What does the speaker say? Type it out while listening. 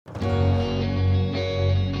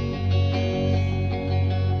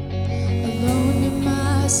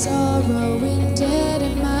sorrowing, dead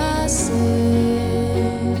in my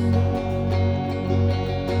sin.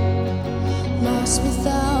 Lost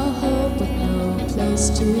without hope, with no place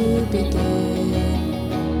to begin.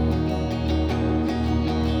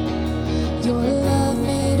 Your love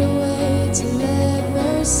made a way to let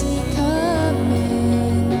mercy come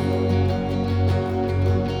in.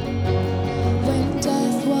 When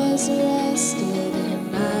death was arrested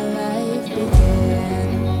and my life began,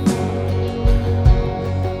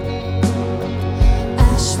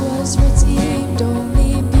 ash was redeemed,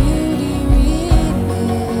 only beauty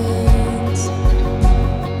remains.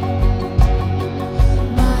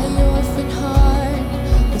 My orphan heart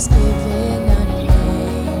was given a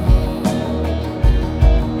name.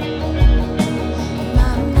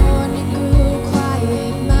 My mourning grew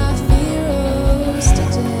quiet, my fear rose to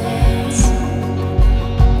dance.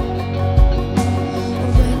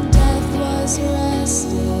 When death was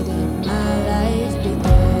arrested and my life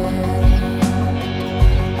began.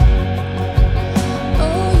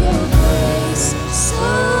 Oh, your grace so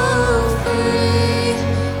free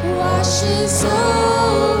washes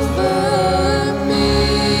over me.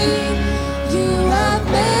 You have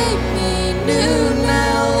made me new,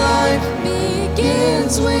 now life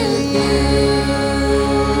begins with you.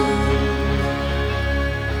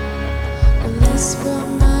 Released from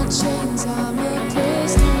my chains, I'm a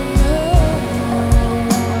prisoner no more.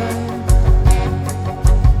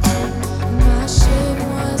 My shame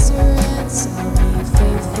was a ransom he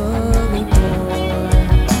faithfully bore.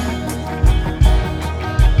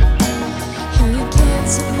 He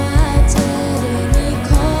canceled my debt and he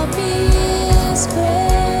called me his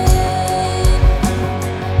friend.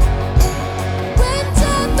 When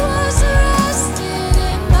death was arrested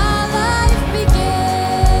and my life began,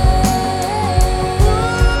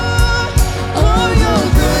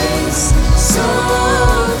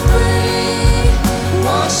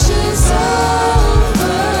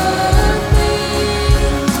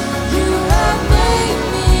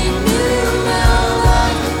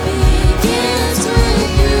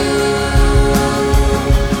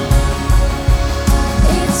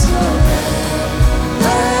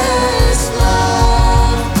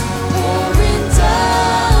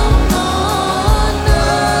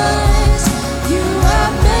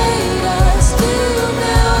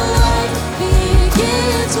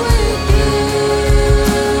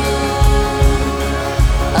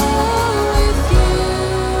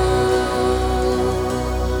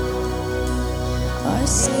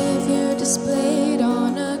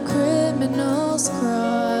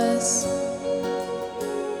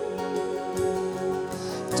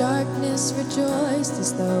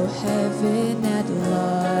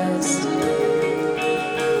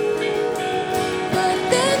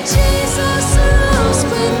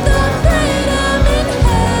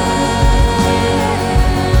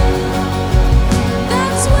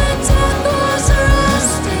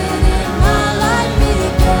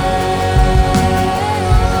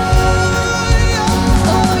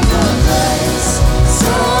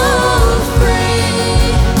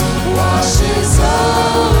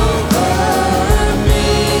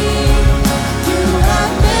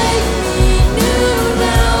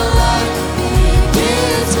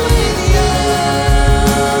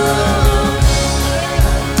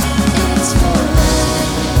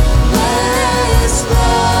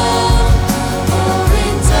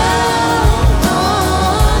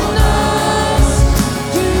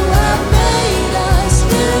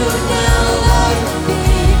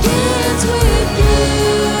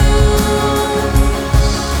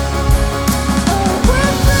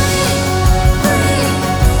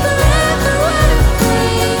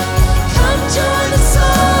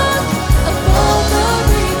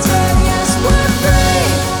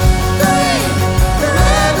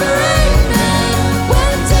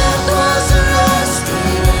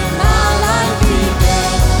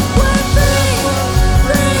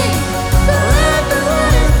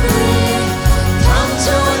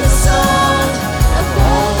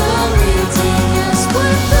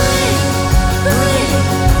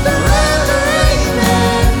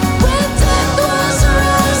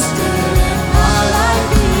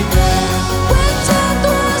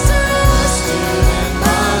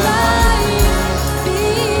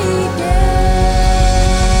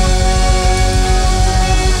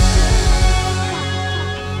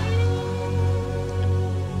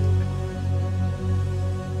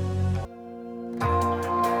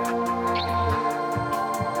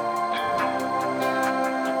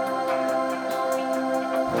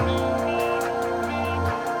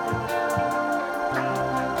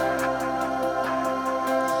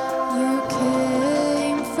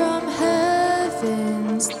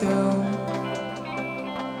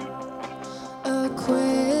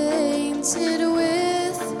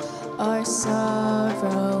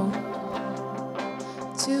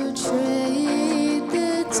 trade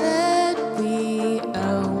the debt we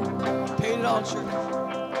owe. Paid it all, church.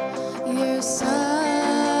 You're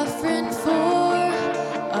suffering for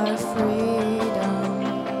our freedom.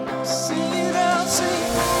 Sing it out,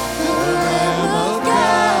 sing. The Lamb of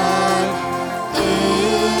God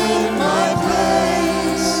in my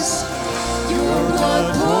place. Your blood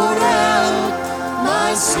poured out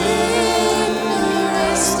my sin.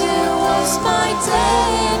 Erased, it was my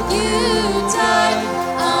debt. You died.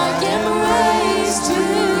 I am raised to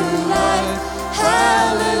life.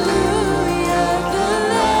 Hallelujah, the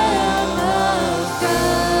Lamb of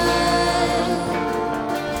God.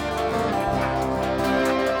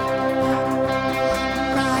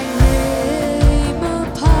 My name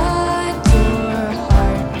upon your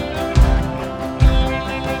heart,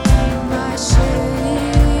 my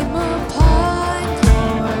shame upon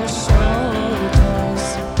your shoulders.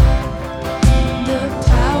 The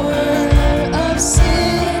power of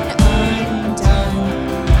sin undone.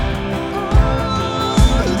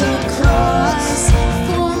 The cross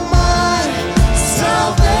for my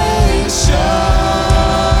salvation.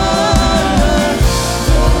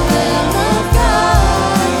 The Lamb of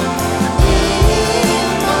God in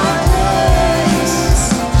my place.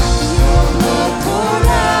 Your blood poured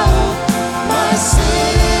out my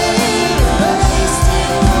sin. Erased,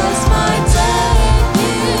 it was my debt.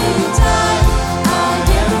 You died. I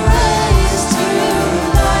am raised to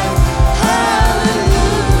life.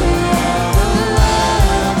 Hallelujah, the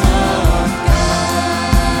Lamb of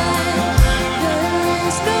God. There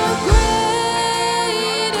is no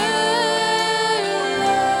greater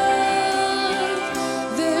love.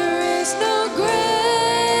 There is no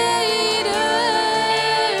greater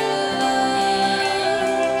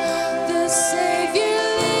love. The Savior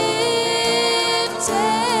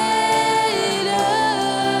lifted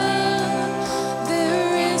up.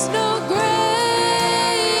 There is no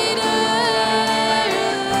greater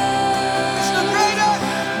love.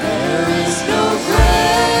 There is no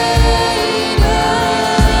greater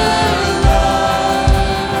love.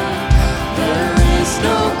 There is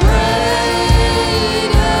no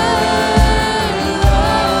greater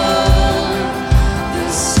love. The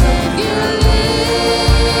Savior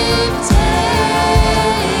lifted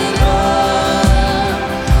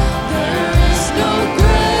up. There is no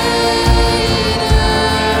greater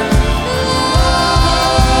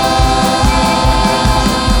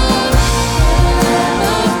Lamb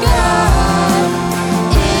of God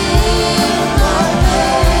in my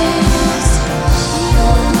place.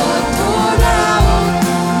 Your blood poured out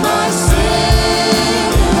my sin.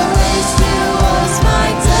 Erased, it was my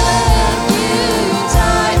debt. You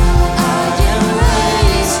died. I am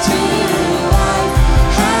raised to life.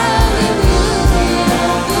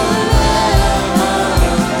 Hallelujah, the Lamb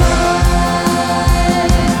of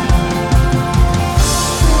God.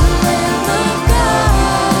 The Lamb of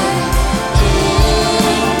God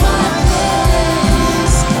in my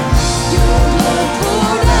place. Your blood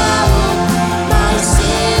poured out my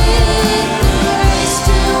sin. Erased,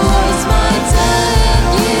 it was my debt.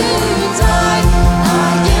 You died. I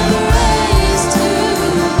am raised to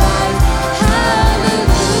life.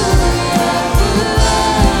 Hallelujah, the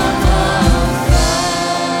Lamb of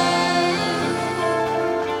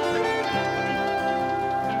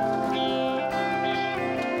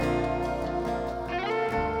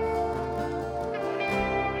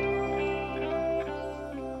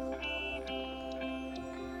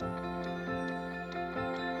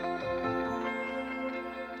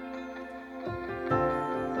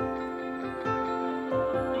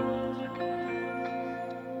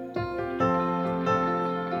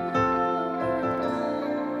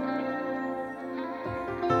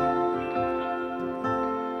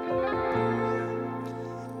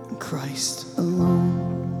In Christ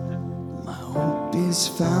alone, my hope is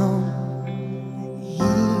found.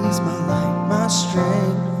 He's my light, my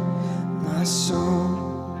strength, my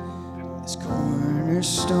song. This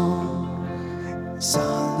cornerstone,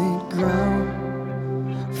 solid ground,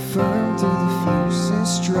 firm through the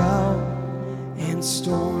fiercest drought and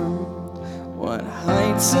storm. What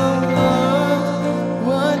heights of love,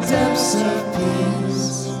 what depths of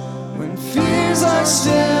peace, when fears are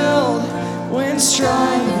stilled, when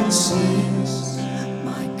striving cease.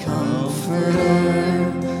 My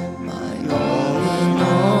comforter, my all in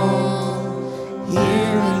all,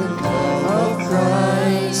 here in the call of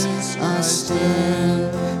Christ I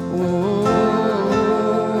stand.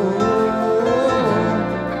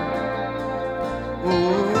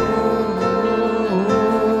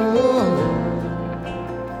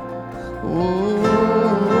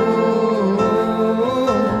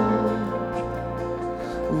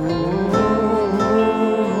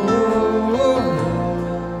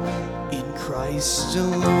 Christ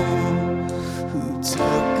alone, who took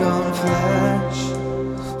on flesh,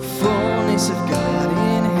 fullness of God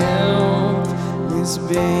in helpless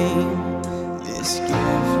babe, this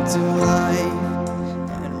gift of life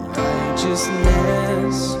and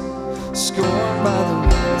righteousness, scorned by the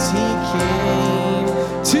ones he came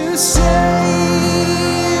to save,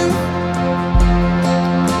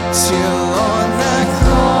 till on that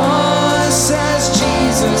cross as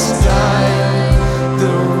Jesus died,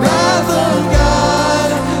 the wrath of God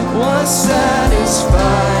was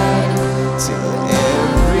satisfied, till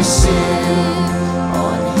every sin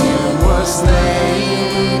on him was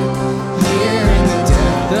laid. Here in the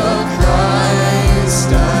death of Christ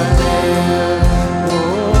I live.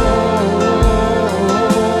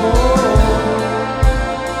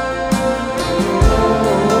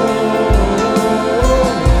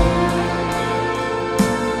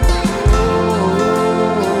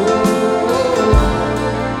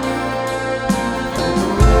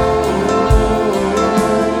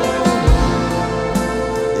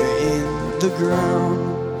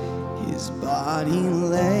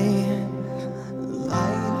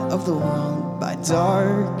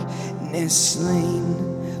 Darkness slain,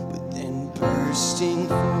 but then bursting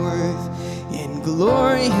forth in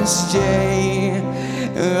glorious day,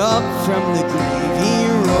 up from the grave he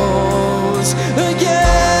rose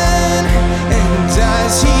again, and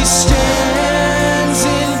as he stands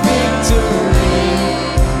in victory,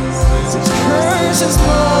 his curse has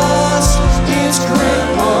lost his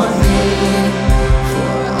grip on me,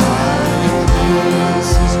 for I am his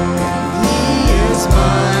and he is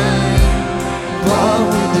mine, bought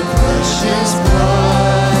with the precious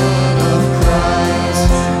blood of Christ.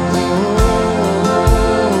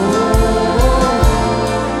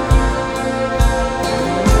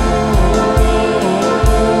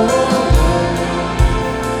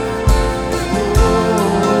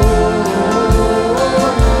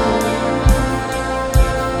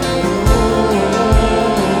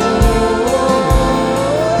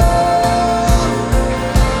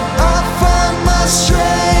 I find my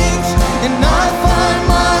strength and I find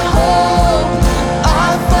my hope,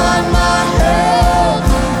 I find my help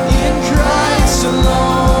in Christ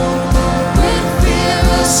alone. When fear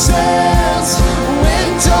assails, when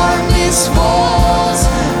darkness falls,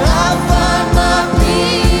 I find my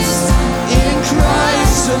peace in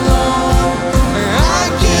Christ alone. I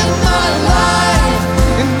give my life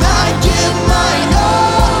and I give mine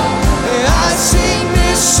all, I sing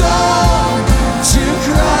this song to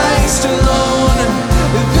Christ alone,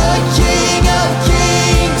 the King of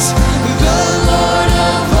Kings, the Lord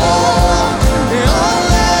of all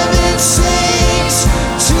heaven sings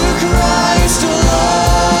to Christ alone.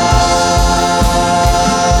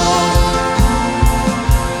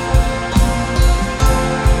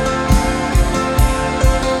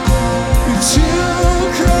 To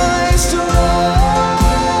Christ alone.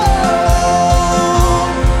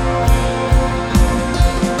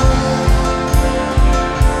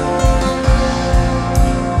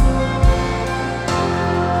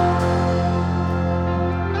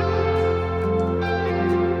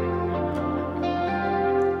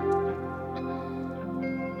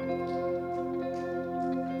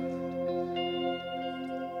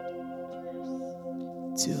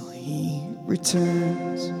 Till he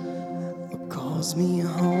returns or calls me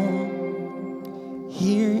home,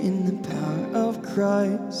 here in the power of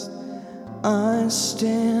Christ I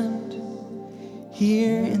stand,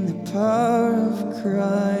 here in the power of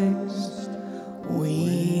Christ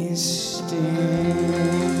we stand.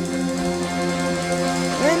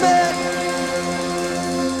 Amen.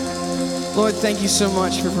 Lord, thank you so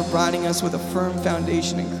much for providing us with a firm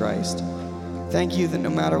foundation in Christ. Thank you that no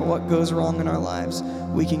matter what goes wrong in our lives,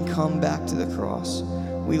 we can come back to the cross.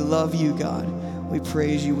 We love you, God. We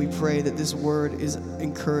praise you. We pray that this word is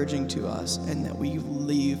encouraging to us and that we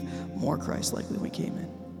leave more Christ-like than we came in.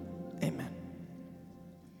 Amen.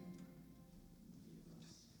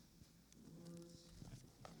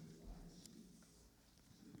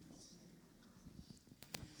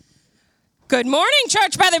 Good morning,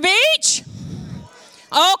 Church by the Beach.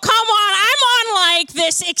 Oh, come on. I'm on like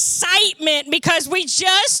this excitement because we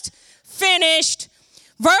just finished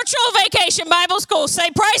Virtual Vacation Bible School.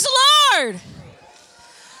 Say, praise the Lord.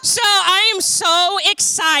 So I am so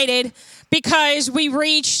excited because we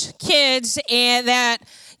reached kids and that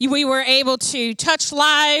we were able to touch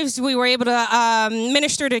lives. We were able to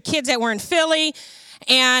minister to kids that were in Philly.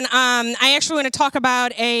 And I actually want to talk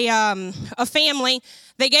about a family.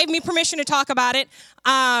 They gave me permission to talk about it.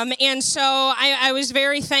 And so I was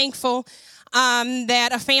very thankful that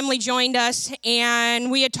a family joined us.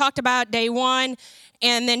 And we had talked about day one.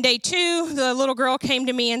 And then day two, the little girl came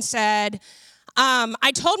to me and said,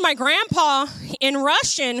 I told my grandpa in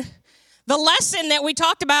Russian the lesson that we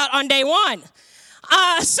talked about on day one.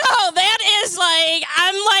 So that is like,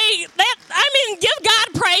 I'm like, that, I mean, give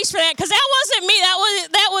God praise for that, because that wasn't me,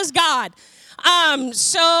 that was God.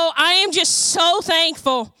 So I am just so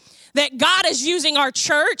thankful that God is using our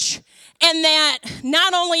church, and that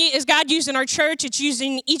not only is God using our church, it's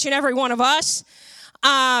using each and every one of us,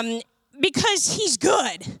 because he's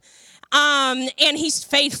good, and he's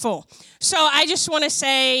faithful. So I just want to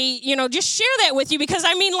say, just share that with you, because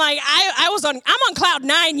I mean, like, I'm on cloud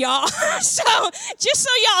 9, y'all. So just so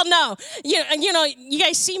y'all know, you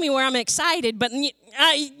guys see me where I'm excited, but I'm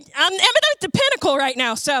at the pinnacle right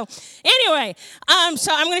now. So anyway,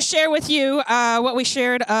 so I'm going to share with you what we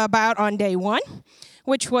shared about on day one,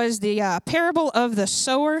 which was the parable of the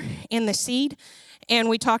sower and the seed. And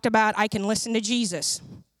we talked about I can listen to Jesus.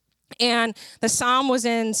 And the psalm was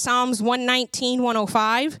in Psalms 119,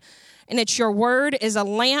 105. And it's, your word is a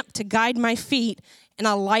lamp to guide my feet and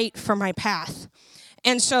a light for my path.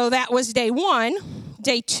 And so that was day one.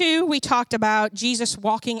 Day two, we talked about Jesus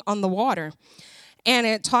walking on the water. And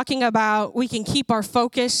it talking about we can keep our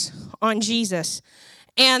focus on Jesus.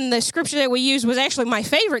 And the scripture that we used was actually my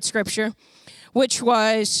favorite scripture, which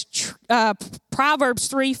was Proverbs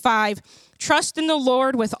 3:5. Trust in the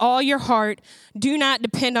Lord with all your heart. Do not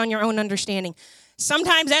depend on your own understanding.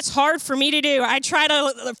 Sometimes that's hard for me to do. I try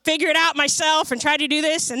to figure it out myself and try to do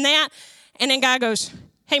this and that. And then God goes,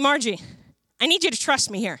 hey, Margie, I need you to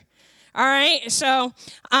trust me here. All right? So,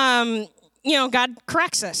 God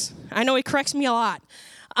corrects us. I know he corrects me a lot.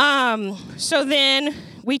 So then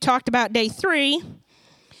we talked about day 3,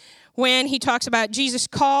 when he talks about Jesus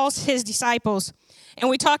calls his disciples. And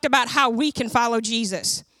we talked about how we can follow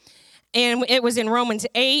Jesus. And it was in Romans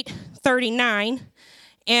 8:39.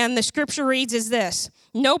 And the scripture reads as this: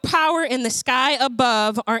 no power in the sky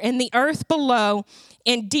above or in the earth below.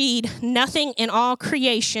 Indeed, nothing in all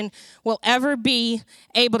creation will ever be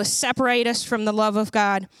able to separate us from the love of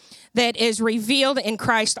God that is revealed in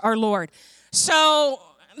Christ our Lord. So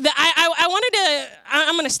I'm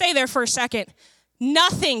going to stay there for a second.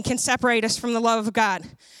 Nothing can separate us from the love of God.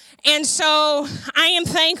 And so I am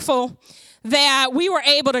thankful that we were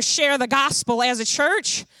able to share the gospel as a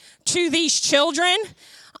church to these children.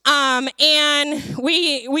 And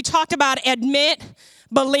we talked about admit,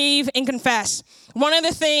 believe, and confess. One of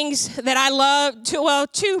the things that I love,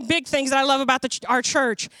 two big things that I love about our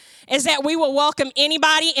church is that we will welcome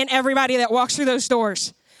anybody and everybody that walks through those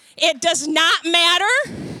doors. It does not matter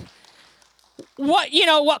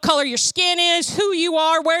what color your skin is, who you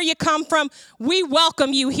are, where you come from. We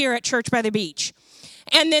welcome you here at Church by the Beach.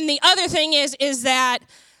 And then the other thing is that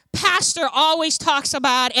pastor always talks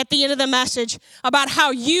about at the end of the message about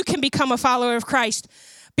how you can become a follower of Christ,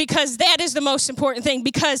 because that is the most important thing,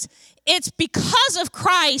 because it's because of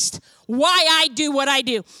Christ why I do what I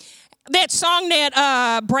do. That song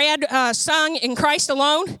that Brad sung, In Christ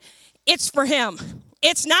Alone, it's for him.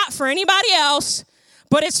 It's not for anybody else,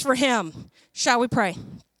 but it's for him. Shall we pray?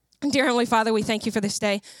 Dear Heavenly Father, we thank you for this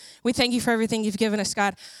day. We thank you for everything you've given us,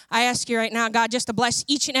 God. I ask you right now, God, just to bless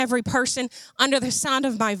each and every person under the sound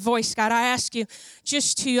of my voice, God. I ask you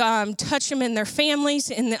just to touch them and their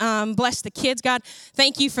families and bless the kids, God.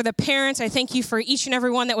 Thank you for the parents. I thank you for each and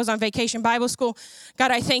every one that was on Vacation Bible School.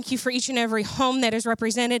 God, I thank you for each and every home that is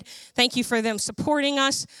represented. Thank you for them supporting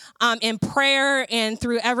us in prayer and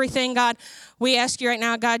through everything, God. We ask you right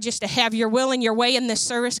now, God, just to have your will and your way in this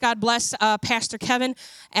service. God, bless Pastor Kevin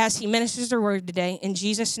as he ministers the word today. In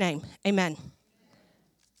Jesus' name, amen.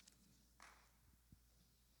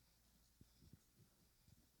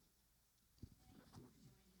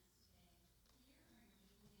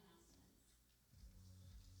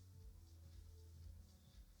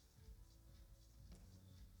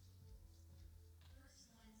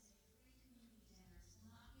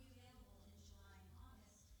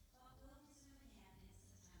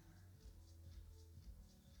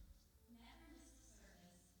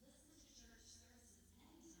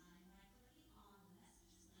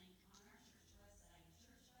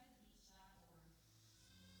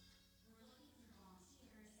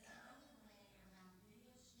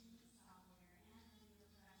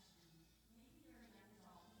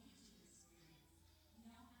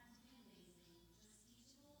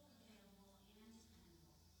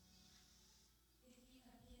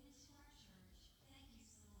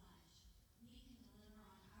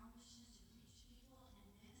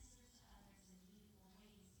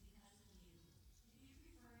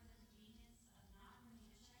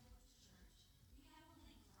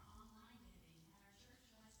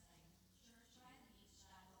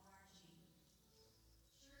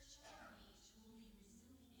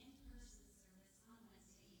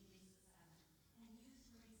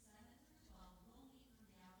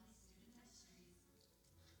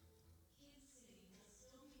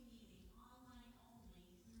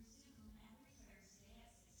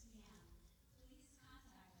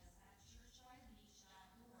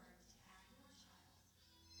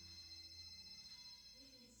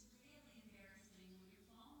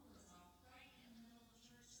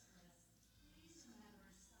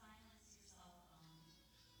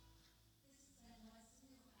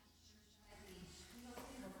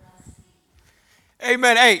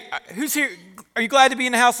 Amen. Hey, who's here? Are you glad to be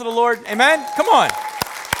in the house of the Lord? Amen. Come on.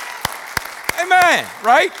 Amen.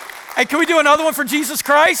 Right? Hey, can we do another one for Jesus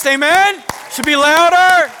Christ? Amen. Should be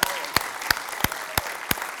louder.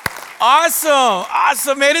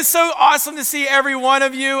 Awesome, man. It's so awesome to see every one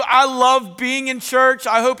of you. I love being in church.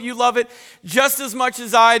 I hope you love it just as much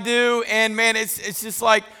as I do. And man, it's just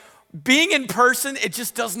like being in person, it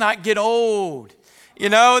just does not get old. You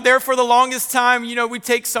know, there for the longest time, you know, we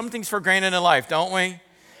take some things for granted in life, don't we?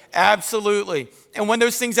 Absolutely. And when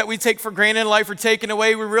those things that we take for granted in life are taken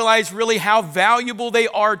away, we realize really how valuable they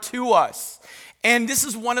are to us. And this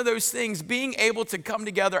is one of those things, being able to come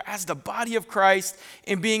together as the body of Christ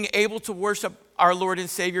and being able to worship our Lord and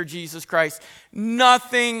Savior Jesus Christ.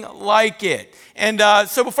 Nothing like it. And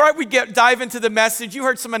so before we dive into the message, you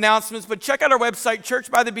heard some announcements, but check out our website,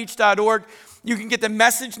 churchbythebeach.org. You can get the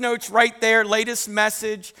message notes right there, latest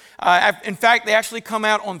message. In fact, they actually come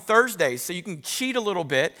out on Thursdays, so you can cheat a little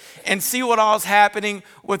bit and see what all is happening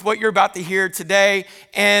with what you're about to hear today.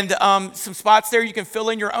 And some spots there you can fill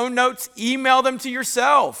in your own notes, email them to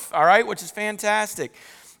yourself, all right, which is fantastic.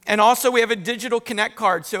 And also we have a digital Connect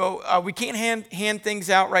card, so we can't hand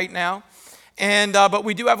things out right now. And but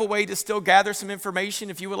we do have a way to still gather some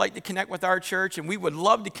information if you would like to connect with our church, and we would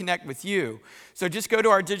love to connect with you. So just go to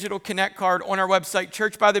our digital Connect card on our website,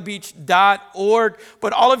 churchbythebeach.org.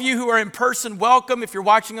 But all of you who are in person, welcome. If you're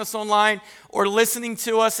watching us online or listening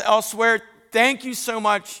to us elsewhere, thank you so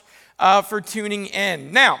much for tuning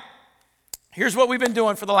in. Now, here's what we've been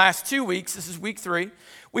doing for the last 2 weeks. This is week 3.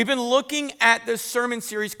 We've been looking at this sermon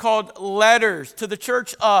series called Letters to the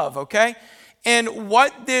Church of, okay? And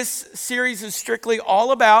what this series is strictly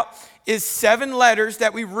all about is 7 letters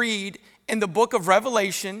that we read in the book of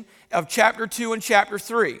Revelation of chapter 2 and chapter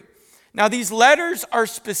 3. Now, these letters are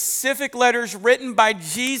specific letters written by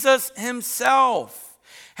Jesus himself.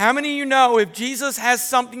 How many of you know if Jesus has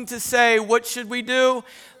something to say, what should we do?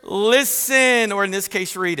 Listen, or in this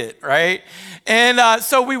case, read it, right? And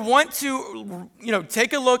so we want to,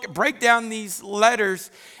 take a look, break down these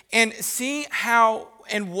letters and see how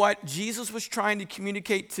and what Jesus was trying to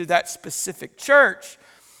communicate to that specific church.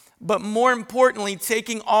 But more importantly,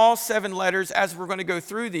 taking all 7 letters as we're going to go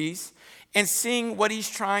through these and seeing what he's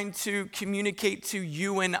trying to communicate to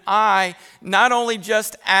you and I, not only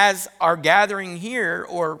just as our gathering here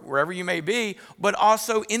or wherever you may be, but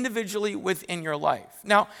also individually within your life.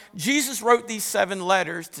 Now, Jesus wrote these 7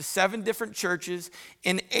 letters to 7 different churches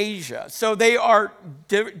in Asia. So they are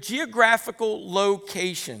geographical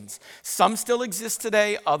locations. Some still exist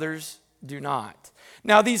today, others do not.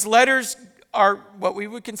 Now, these letters are what we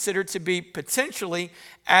would consider to be potentially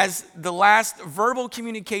as the last verbal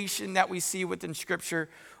communication that we see within Scripture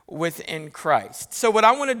within Christ. So what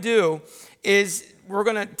I want to do is we're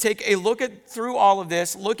going to take a look through all of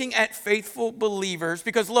this, looking at faithful believers,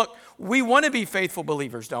 because look, we want to be faithful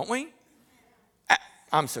believers, don't we?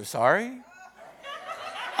 I'm so sorry.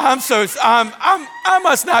 I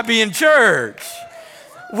must not be in church.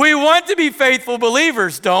 We want to be faithful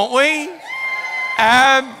believers, don't we?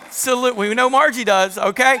 Absolutely. We know Margie does,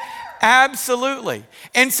 okay? Absolutely.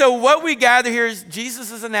 And so what we gather here is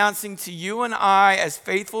Jesus is announcing to you and I as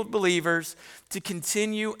faithful believers to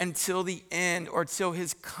continue until the end or till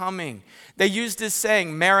his coming. They used this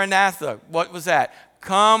saying, Maranatha. What was that?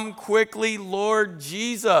 Come quickly, Lord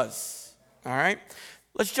Jesus. All right?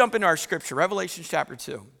 Let's jump into our scripture, Revelation chapter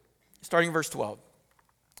 2, starting verse 12.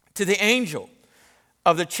 To the angel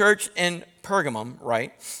of the church in Pergamum,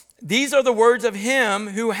 right? These are the words of him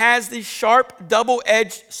who has the sharp,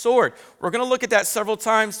 double-edged sword. We're going to look at that several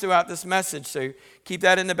times throughout this message, so keep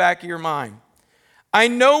that in the back of your mind. I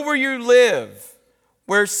know where you live,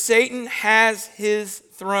 where Satan has his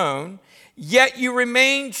throne, yet you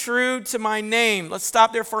remain true to my name. Let's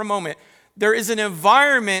stop there for a moment. There is an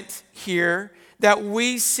environment here that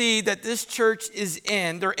we see that this church is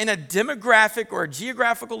in. They're in a demographic or a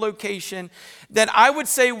geographical location that I would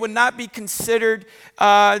say would not be considered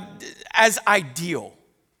as ideal,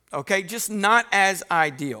 okay? Just not as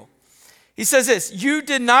ideal. He says this, you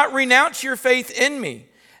did not renounce your faith in me,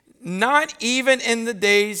 not even in the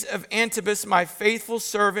days of Antipas, my faithful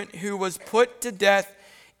servant, who was put to death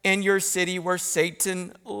in your city where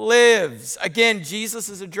Satan lives. Again, Jesus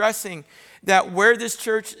is addressing that where this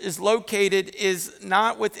church is located is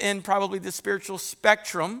not within probably the spiritual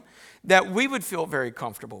spectrum that we would feel very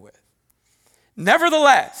comfortable with.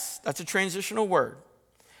 Nevertheless, that's a transitional word,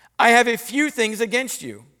 I have a few things against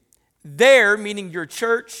you. There, meaning your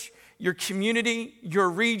church, your community, your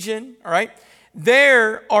region, all right?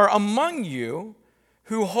 There are among you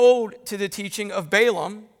who hold to the teaching of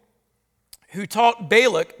Balaam, who taught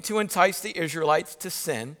Balak to entice the Israelites to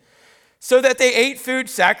sin, so that they ate food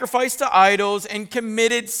sacrificed to idols and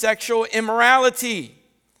committed sexual immorality.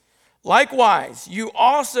 Likewise, you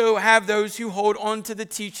also have those who hold on to the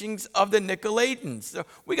teachings of the Nicolaitans. So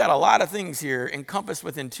we got a lot of things here encompassed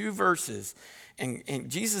within 2 verses, and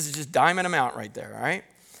Jesus is just diming them out right there, all right?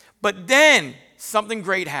 But then something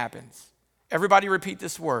great happens. Everybody repeat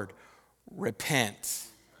this word, repent,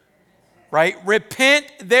 right? Repent,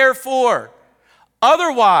 therefore.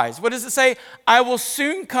 Otherwise, what does it say? I will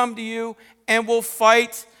soon come to you and will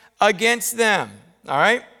fight against them, all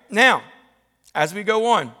right? Now, as we go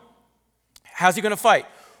on, how's he going to fight?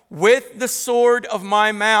 With the sword of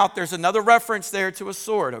my mouth. There's another reference there to a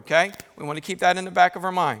sword, okay? We want to keep that in the back of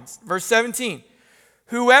our minds. Verse 17.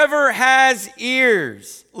 Whoever has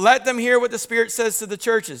ears, let them hear what the Spirit says to the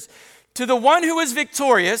churches. To the one who is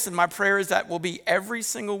victorious, and my prayer is that will be every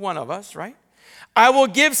single one of us, right? I will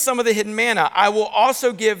give some of the hidden manna. I will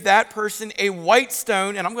also give that person a white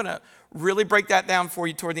stone, and I'm going to really break that down for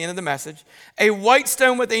you toward the end of the message. A white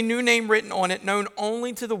stone with a new name written on it, known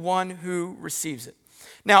only to the one who receives it.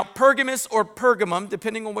 Now, Pergamus or Pergamum,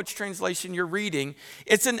 depending on which translation you're reading,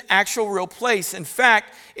 it's an actual real place. In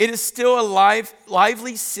fact, it is still a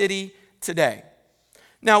lively city today.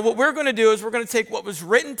 Now, what we're going to do is we're going to take what was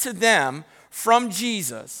written to them from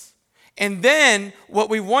Jesus, and then what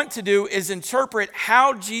we want to do is interpret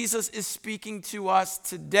how Jesus is speaking to us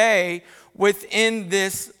today within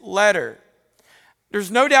this letter.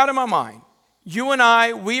 There's no doubt in my mind, you and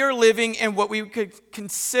I, we are living in what we could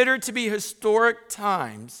consider to be historic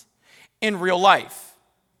times in real life.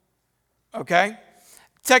 Okay?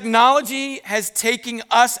 Technology has taken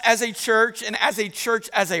us as a church and as a church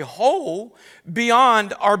as a whole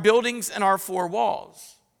beyond our buildings and our 4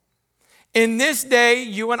 walls. In this day,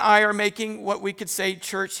 you and I are making what we could say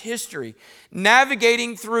church history,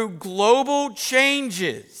 navigating through global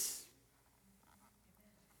changes.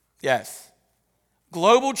 Yes,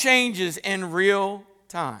 global changes in real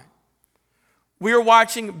time. We are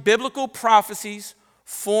watching biblical prophecies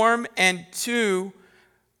form, and 2,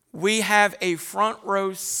 we have a front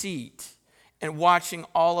row seat in watching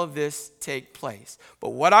all of this take place.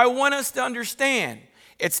 But what I want us to understand,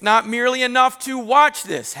 it's not merely enough to watch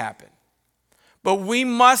this happen. But we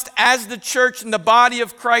must, as the church and the body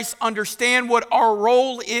of Christ, understand what our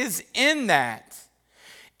role is in that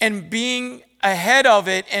and being ahead of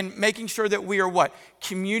it and making sure that we are what?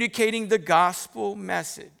 Communicating the gospel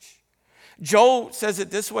message. Joel says it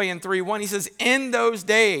this way in 3:1. He says, in those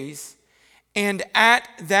days and at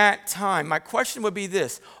that time. My question would be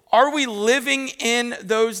this. Are we living in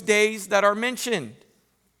those days that are mentioned?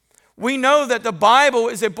 We know that the Bible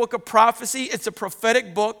is a book of prophecy. It's a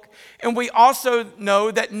prophetic book. And we also know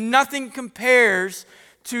that nothing compares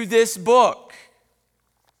to this book.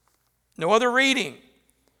 No other reading,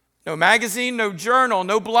 no magazine, no journal,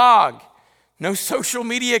 no blog, no social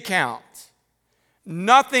media account.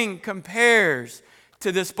 Nothing compares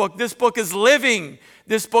to this book. This book is living.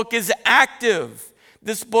 This book is active.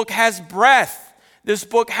 This book has breath. This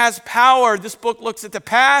book has power. This book looks at the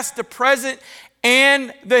past, the present,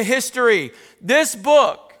 and the history. This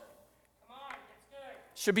book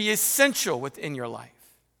should be essential within your life.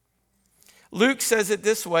 Luke says it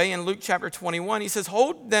this way in Luke chapter 21. He says,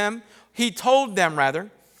 he told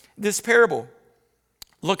them, this parable.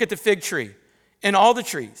 Look at the fig tree and all the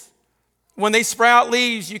trees. When they sprout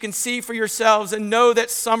leaves, you can see for yourselves and know that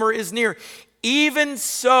summer is near. Even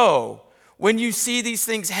so, when you see these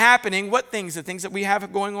things happening, what things? The things that we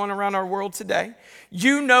have going on around our world today.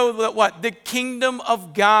 You know that what? The kingdom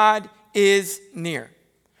of God is near.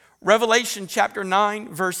 Revelation chapter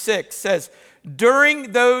 9, verse 6 says,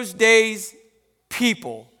 during those days,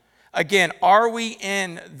 people. Again, are we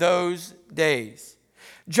in those days?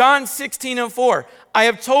 John 16:4, I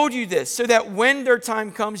have told you this so that when their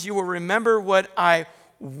time comes, you will remember what I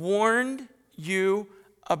warned you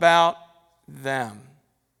about them.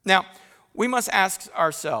 Now, we must ask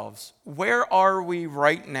ourselves, where are we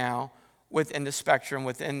right now within the spectrum,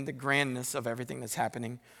 within the grandness of everything that's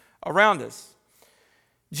happening around us?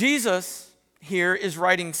 Jesus here is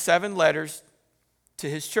writing 7 letters to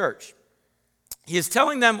his church. He is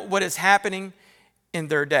telling them what is happening in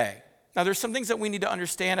their day. Now, there's some things that we need to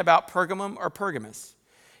understand about Pergamum or Pergamus.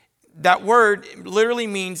 That word literally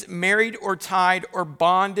means married or tied or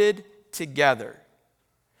bonded together.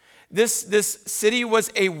 This city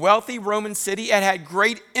was a wealthy Roman city. It had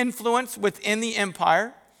great influence within the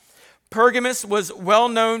empire. Pergamus was well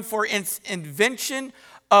known for its invention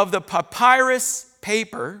of the papyrus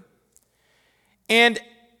paper. And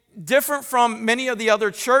different from many of the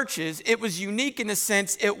other churches, it was unique in the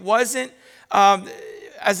sense it wasn't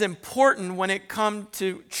as important when it come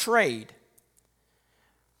to trade.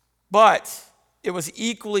 But it was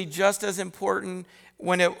equally just as important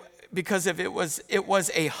because if it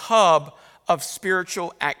was a hub of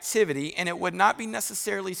spiritual activity, and it would not be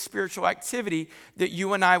necessarily spiritual activity that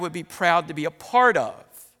you and I would be proud to be a part of.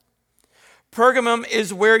 Pergamum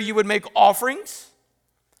is where you would make offerings,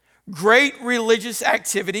 great religious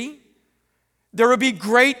activity. There would be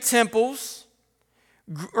great temples,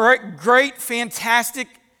 great, fantastic,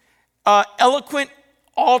 eloquent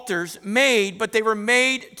altars made, but they were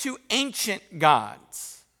made to ancient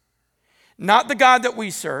gods. Not the God that we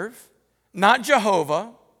serve, not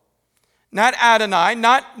Jehovah, not Adonai,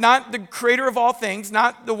 not the creator of all things,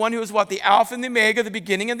 not the one who is what? The Alpha and the Omega, the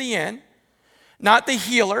beginning and the end, not the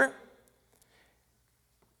healer,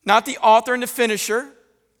 not the author and the finisher,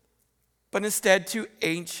 but instead to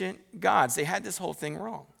ancient gods. They had this whole thing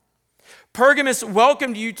wrong. Pergamus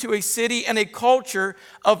welcomed you to a city and a culture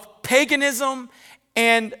of paganism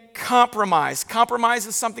and compromise. Compromise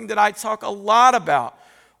is something that I talk a lot about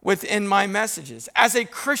within my messages. As a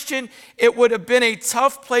Christian, it would have been a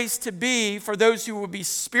tough place to be for those who would be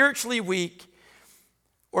spiritually weak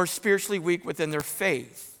or spiritually weak within their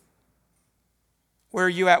faith. Where are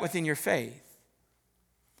you at within your faith?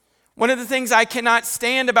 One of the things I cannot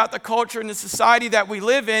stand about the culture and the society that we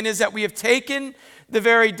live in is that we have taken the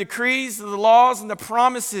very decrees, the laws, and the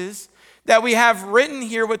promises that we have written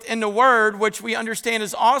here within the Word, which we understand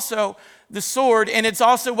is also the sword, and it's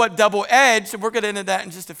also what double-edged, and we're going to get into that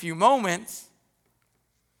in just a few moments.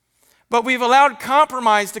 But we've allowed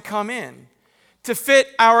compromise to come in, to fit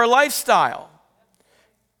our lifestyle,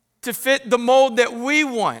 to fit the mold that we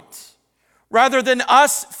want, rather than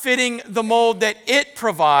us fitting the mold that it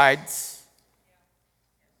provides.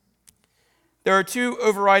 There are two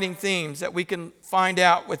overriding themes that we can find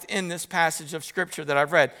out within this passage of Scripture that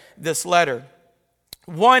I've read, this letter.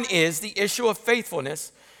 One is the issue of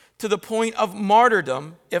faithfulness to the point of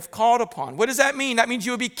martyrdom if called upon. What does that mean? That means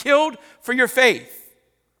you will be killed for your faith.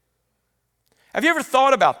 Have you ever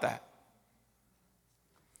thought about that?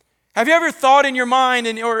 Have you ever thought in your mind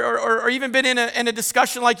or even been in a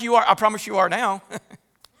discussion like you are? I promise you are now.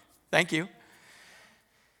 Thank you.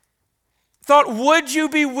 Thought, would you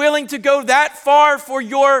be willing to go that far for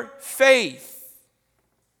your faith?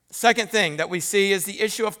 The second thing that we see is the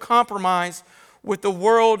issue of compromise with the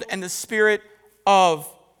world and the spirit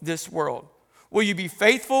of this world. Will you be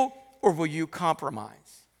faithful or will you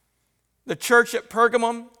compromise? The church at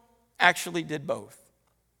Pergamum actually did both.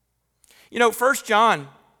 You know, 1 John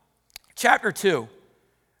chapter 2,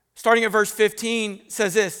 starting at verse 15,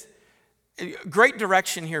 says this, great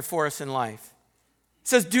direction here for us in life. It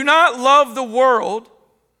says, do not love the world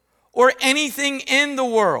or anything in the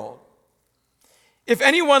world. If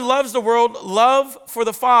anyone loves the world, love for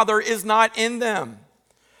the Father is not in them.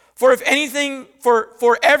 For if anything,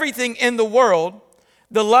 for everything in the world,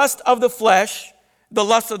 the lust of the flesh, the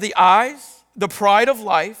lust of the eyes, the pride of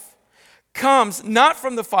life, comes not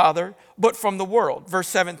from the Father, but from the world. Verse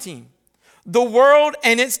 17. The world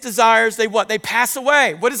and its desires, they what? They pass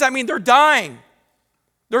away. What does that mean? They're dying.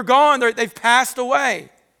 They're gone. They've passed away.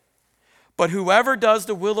 But whoever does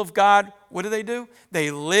the will of God, what do? They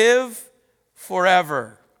live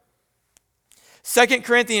forever. 2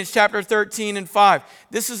 Corinthians chapter 13 and 5.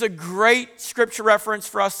 This is a great scripture reference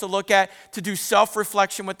for us to look at to do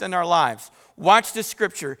self-reflection within our lives. Watch this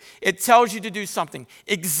scripture. It tells you to do something.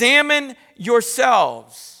 Examine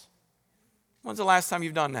yourselves. When's the last time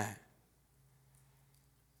you've done that?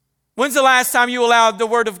 When's the last time you allowed the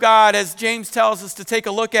Word of God, as James tells us, to take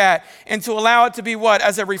a look at and to allow it to be what?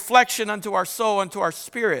 As a reflection unto our soul, unto our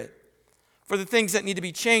spirit, for the things that need to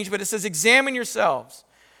be changed. But it says, examine yourselves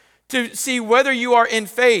to see whether you are in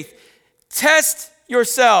faith. Test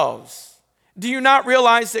yourselves. Do you not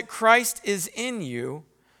realize that Christ is in you,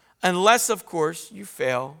 unless, of course, you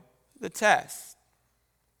fail the test?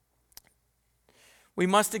 We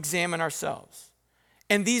must examine ourselves.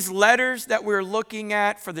 And these letters that we're looking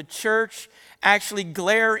at for the church actually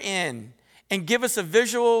glare in and give us a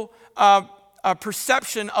visual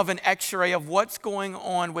perception of an x-ray of what's going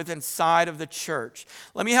on within inside of the church.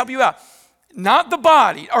 Let me help you out. Not the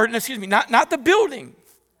body, not the building.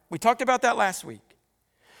 We talked about that last week.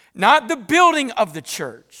 Not the building of the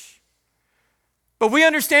church. But we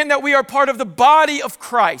understand that we are part of the body of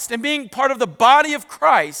Christ. And being part of the body of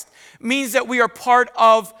Christ means that we are part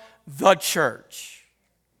of the church.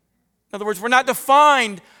 In other words, we're not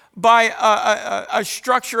defined by a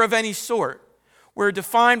structure of any sort. We're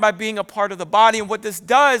defined by being a part of the body. And what this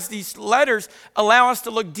does, these letters allow us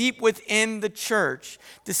to look deep within the church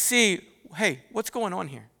to see, hey, what's going on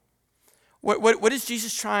here? What is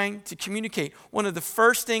Jesus trying to communicate? One of the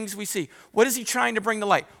first things we see. What is he trying to bring to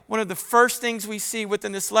light? One of the first things we see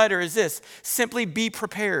within this letter is this: simply be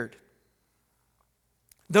prepared.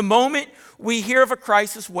 The moment we hear of a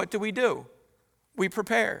crisis, what do? We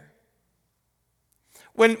prepare.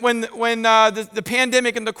 When the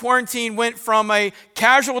pandemic and the quarantine went from a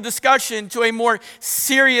casual discussion to a more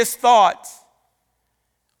serious thought,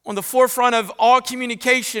 on the forefront of all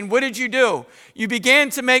communication, what did you do? You began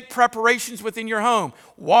to make preparations within your home.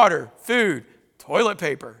 Water, food, toilet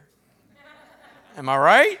paper. Am I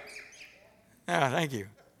right? Yeah, thank you.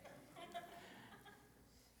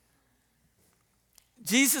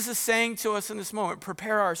 Jesus is saying to us in this moment,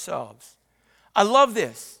 prepare ourselves. I love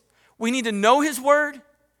this. We need to know his word,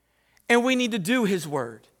 and we need to do his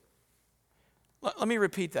word. Let me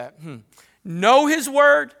repeat that. Know his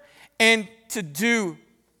word and to do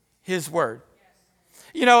his word.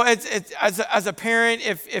 You know, as a parent,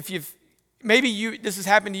 if you've, maybe this has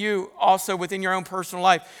happened to you also within your own personal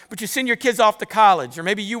life, but you send your kids off to college, or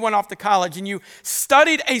maybe you went off to college and you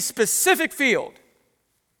studied a specific field,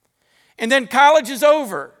 and then college is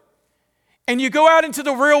over, and you go out into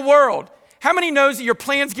the real world. How many knows that your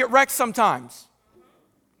plans get wrecked sometimes?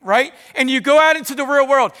 Right? And you go out into the real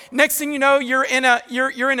world. Next thing you know, you're in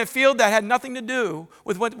a field that had nothing to do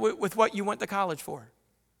with what you went to college for.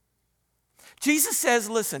 Jesus says,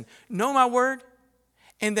 listen, know my word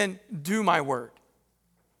and then do my word.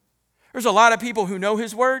 There's a lot of people who know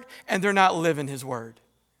his word and they're not living his word.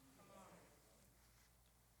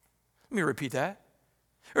 Let me repeat that.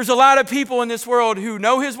 There's a lot of people in this world who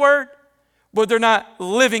know his word, but they're not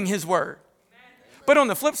living his word. But on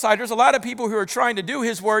the flip side, there's a lot of people who are trying to do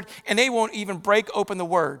his word and they won't even break open the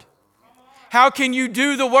word. How can you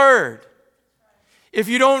do the word if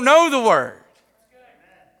you don't know the word?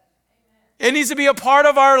 It needs to be a part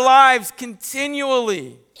of our lives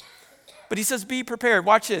continually. But he says, be prepared.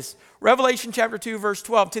 Watch this. Revelation chapter 2, verse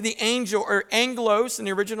 12. To the angel, or angelos in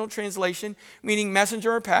the original translation, meaning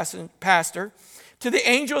messenger or pastor, to the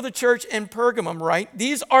angel of the church in Pergamum, write,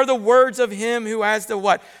 these are the words of him who has the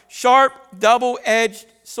what? Sharp, double-edged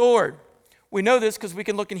sword. We know this because we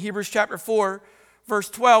can look in Hebrews chapter 4, verse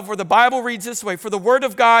 12, where the Bible reads this way, for the word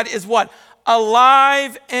of God is what?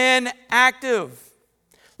 Alive and active.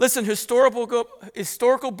 Listen,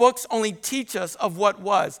 historical books only teach us of what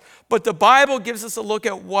was, but the Bible gives us a look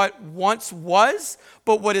at what once was,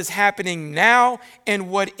 but what is happening now and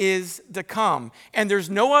what is to come. And there's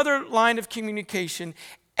no other line of communication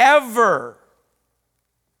ever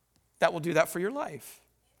that will do that for your life.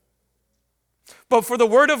 But for the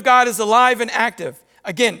word of God is alive and active,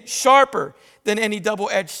 again, sharper than any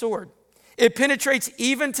double-edged sword. It penetrates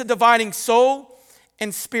even to dividing soul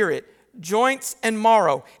and spirit, joints and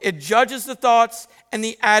marrow. It judges the thoughts and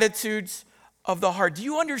the attitudes of the heart. Do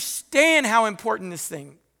you understand how important this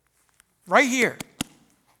thing right here?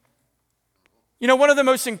 You know, one of the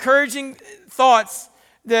most encouraging thoughts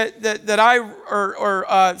statements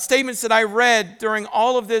that I read during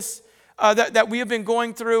all of this that we have been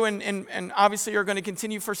going through and obviously are going to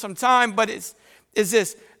continue for some time, but is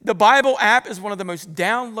this: the Bible app is one of the most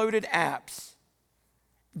downloaded apps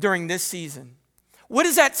during this season. What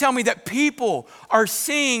does that tell me? That people are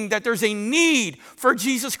seeing that there's a need for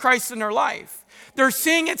Jesus Christ in their life. They're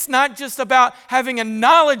seeing it's not just about having a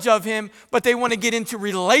knowledge of him, but they want to get into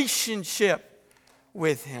relationship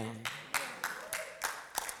with him.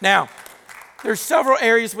 Now, there's several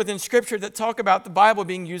areas within Scripture that talk about the Bible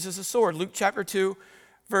being used as a sword. Luke chapter 2,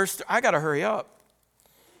 verse, I got to hurry up.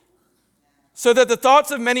 So that the thoughts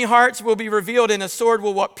of many hearts will be revealed, and a sword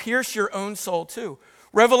will what? Pierce your own soul too.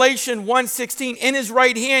 Revelation 1:16, in his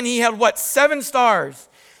right hand he had what? 7 stars.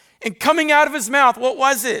 And coming out of his mouth, what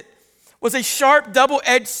was it? Was a sharp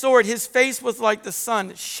double-edged sword. His face was like the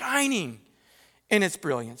sun, shining in its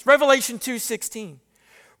brilliance. Revelation 2:16.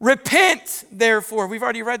 Repent, therefore. We've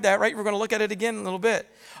already read that, right? We're going to look at it again in a little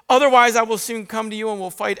bit. Otherwise, I will soon come to you and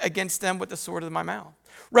will fight against them with the sword of my mouth.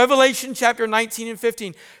 Revelation chapter 19 and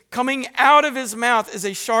 15. Coming out of his mouth is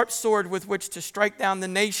a sharp sword with which to strike down the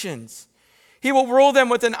nations. He will rule them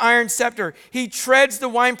with an iron scepter. He treads the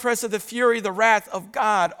winepress of the fury, the wrath of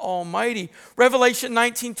God Almighty. Revelation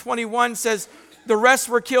 19:21 says, the rest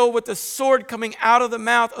were killed with the sword coming out of the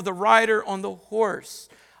mouth of the rider on the horse.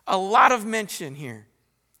 A lot of mention here.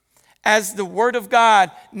 As the word of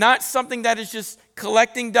God, not something that is just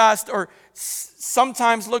collecting dust or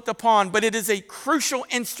sometimes looked upon, but it is a crucial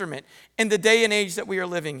instrument in the day and age that we are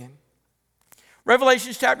living in.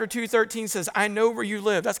 Revelation chapter 2:13 says, I know where you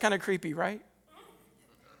live. That's kind of creepy, right?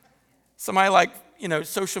 Somebody like,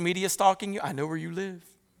 social media stalking you. I know where you live,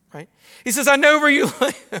 right? He says, I know where you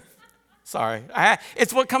live. Sorry.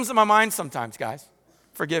 It's what comes to my mind sometimes, guys.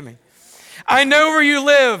 Forgive me. I know where you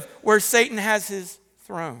live, where Satan has his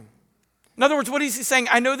throne. In other words, what is he saying?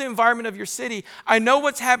 I know the environment of your city. I know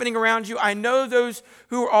what's happening around you. I know those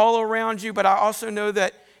who are all around you, but I also know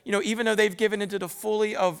that, even though they've given into the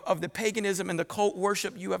fully of the paganism and the cult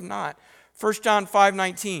worship, you have not. 1 John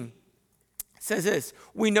 5:19 says this,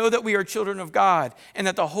 we know that we are children of God and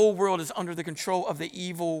that the whole world is under the control of the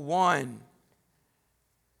evil one.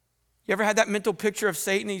 You ever had that mental picture of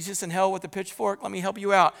Satan? He's just in hell with a pitchfork? Let me help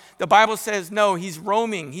you out. The Bible says, no, he's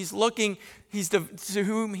roaming. He's looking. To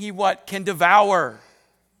whom he what? Can devour.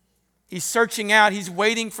 He's searching out. He's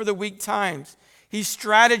waiting for the weak times. He's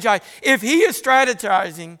strategizing. If he is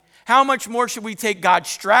strategizing, how much more should we take God's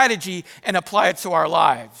strategy and apply it to our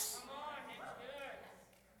lives?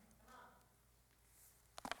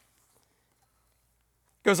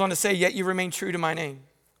 Goes on to say, yet you remain true to my name.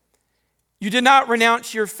 You did not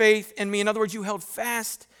renounce your faith in me. In other words, you held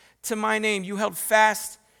fast to my name. You held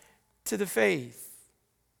fast to the faith.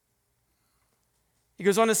 He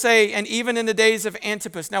goes on to say, and even in the days of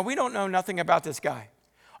Antipas. Now, we don't know nothing about this guy.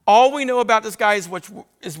 All we know about this guy is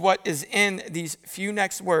what is in these few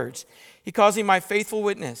next words. He calls him my faithful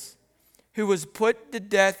witness, who was put to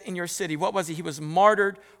death in your city. What was he? He was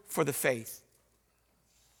martyred for the faith.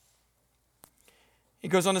 He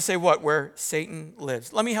goes on to say what? Where Satan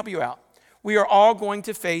lives. Let me help you out. We are all going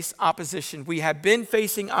to face opposition. We have been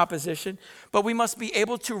facing opposition, but we must be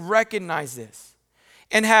able to recognize this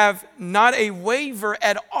and have not a waver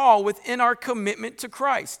at all within our commitment to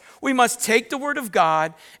Christ. We must take the Word of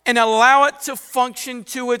God and allow it to function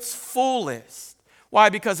to its fullest. Why?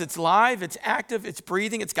 Because it's live, it's active, it's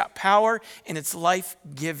breathing, it's got power, and it's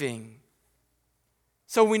life-giving.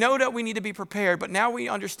 So we know that we need to be prepared, but now we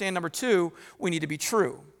understand, number two, we need to be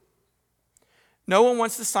true. No one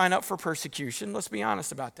wants to sign up for persecution. Let's be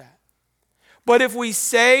honest about that. But if we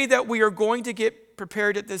say that we are going to get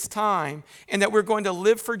prepared at this time and that we're going to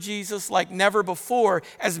live for Jesus like never before,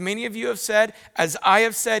 as many of you have said, as I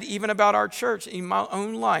have said even about our church in my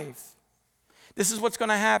own life, this is what's going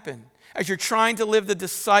to happen. As you're trying to live the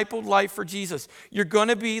discipled life for Jesus, you're going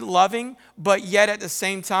to be loving, but yet at the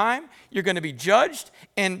same time, you're going to be judged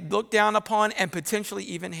and looked down upon and potentially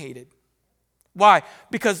even hated. Why?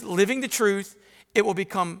 Because living the truth, it will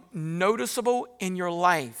become noticeable in your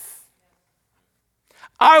life.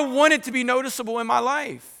 I want it to be noticeable in my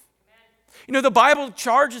life. The Bible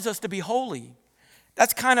charges us to be holy.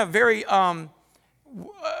 That's kind of very,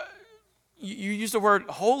 you use the word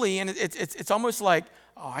holy, and it's almost like,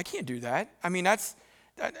 oh, I can't do that. I mean, that's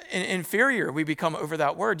inferior. We become over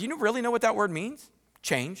that word. Do you really know what that word means?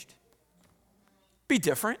 Changed. Be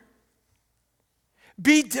different.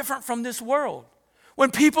 Be different from this world. When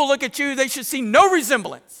people look at you, they should see no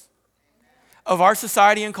resemblance of our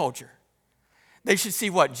society and culture. They should see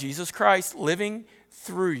what? Jesus Christ living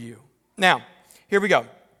through you. Now, here we go.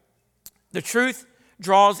 The truth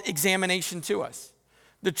draws examination to us.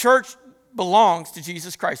 The church belongs to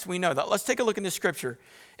Jesus Christ. We know that. Let's take a look in the scripture.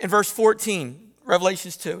 In verse 14,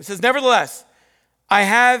 Revelations 2, it says, nevertheless, I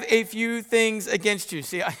have a few things against you.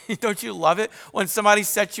 See, don't you love it when somebody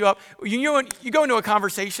sets you up? You go into a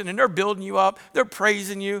conversation and they're building you up. They're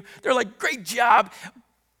praising you. They're like, great job.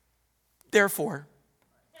 Therefore,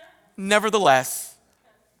 nevertheless,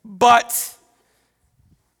 but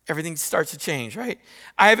everything starts to change, right?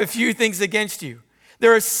 I have a few things against you.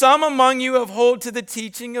 There are some among you who hold to the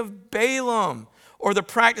teaching of Balaam or the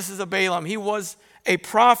practices of Balaam. He was a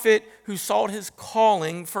prophet who sought his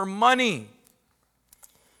calling for money.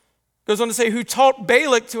 Goes on to say, who taught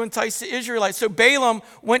Balak to entice the Israelites. So Balaam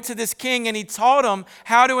went to this king and he taught him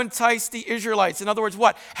how to entice the Israelites. In other words,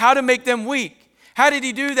 what? How to make them weak. How did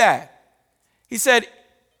he do that? He said,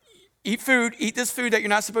 eat this food that you're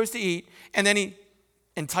not supposed to eat. And then he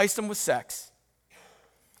enticed them with sex.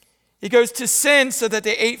 He goes to sin so that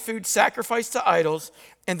they ate food sacrificed to idols.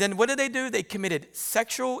 And then what did they do? They committed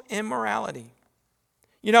sexual immorality.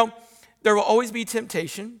 There will always be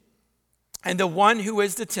temptation. And the one who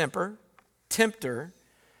is the tempter,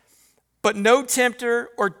 but no tempter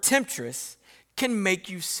or temptress can make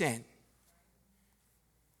you sin.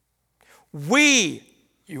 We,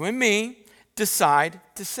 you and me, decide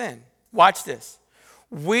to sin. Watch this.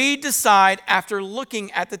 We decide after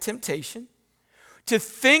looking at the temptation to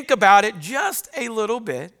think about it just a little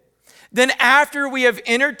bit. Then after we have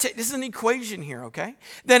entertained, this is an equation here, okay?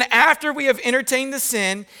 Then after we have entertained the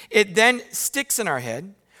sin, it then sticks in our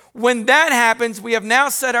head. When that happens, we have now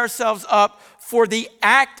set ourselves up for the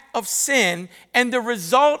act of sin, and the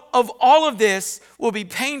result of all of this will be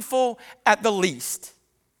painful at the least.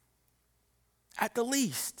 At the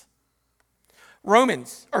least.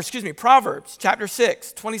 Proverbs chapter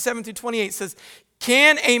 6, 27 through 28 says,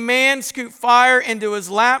 can a man scoop fire into his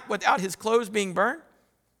lap without his clothes being burned?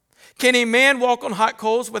 Can a man walk on hot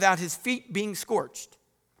coals without his feet being scorched?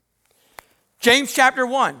 James chapter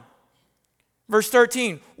 1, verse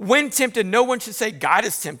 13, when tempted, no one should say, God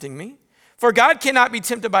is tempting me. For God cannot be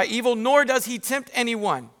tempted by evil, nor does he tempt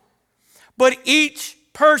anyone. But each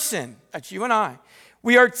person, that's you and I,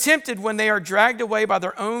 we are tempted when they are dragged away by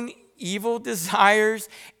their own evil desires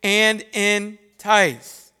and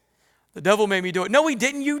enticed. The devil made me do it. No, he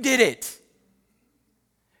didn't. You did it.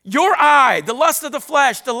 Your eye, the lust of the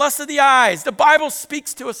flesh, the lust of the eyes. The Bible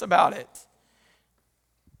speaks to us about it.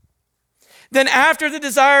 Then after the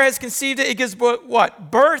desire has conceived it gives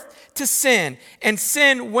what? Birth to sin. And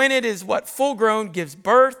sin, when it is what? Full grown, gives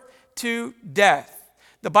birth to death.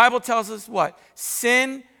 The Bible tells us what?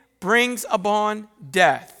 Sin brings upon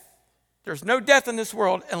death. There's no death in this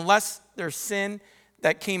world unless there's sin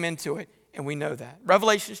that came into it. And we know that.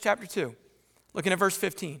 Revelation chapter 2, looking at verse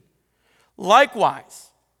 15. Likewise,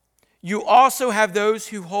 you also have those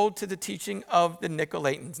who hold to the teaching of the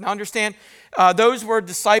Nicolaitans. Now understand, those were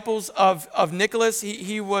disciples of Nicholas.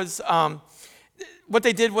 He was, what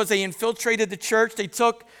they did was they infiltrated the church. They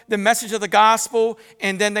took the message of the gospel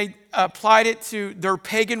and then they applied it to their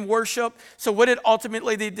pagan worship. So what it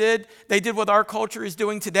ultimately they did what our culture is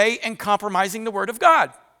doing today and compromising the word of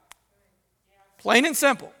God. Plain and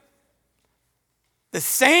simple. The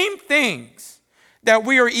same things that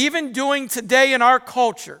we are even doing today in our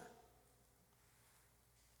culture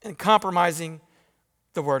and compromising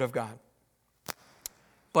the word of God.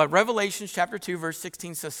 But Revelation chapter 2, verse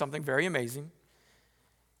 16 says something very amazing.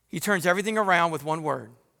 He turns everything around with one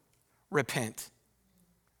word: repent.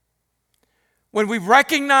 When we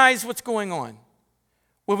recognize what's going on,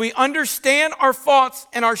 when we understand our faults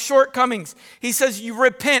and our shortcomings, he says, you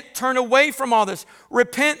repent, turn away from all this.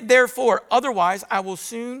 Repent, therefore, otherwise I will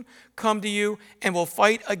soon come to you and will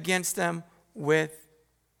fight against them with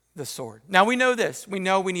the sword. Now we know this. We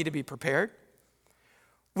know we need to be prepared.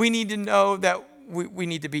 We need to know that we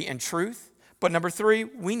need to be in truth. But number 3,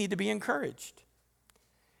 we need to be encouraged.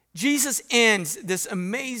 Jesus ends this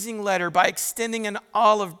amazing letter by extending an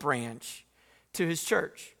olive branch to his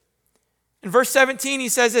church. In verse 17, he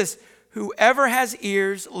says this: whoever has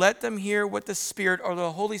ears, let them hear what the Spirit or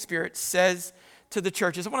the Holy Spirit says to the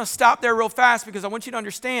churches. I want to stop there real fast because I want you to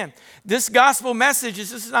understand this gospel message is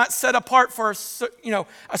just not set apart for a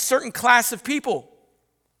certain class of people.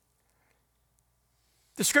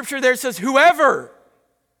 The scripture there says, whoever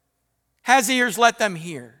has ears, let them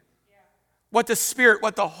hear what the Spirit,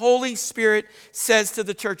 what the Holy Spirit says to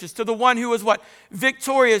the churches. To the one who is what?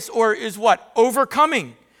 Victorious, or is what?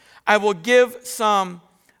 Overcoming. I will give some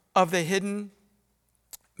of the hidden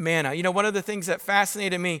manna. You know, one of the things that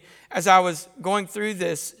fascinated me as I was going through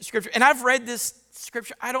this scripture, and I've read this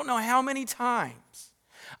scripture I don't know how many times.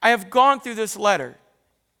 I have gone through this letter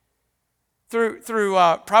through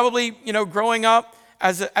probably, growing up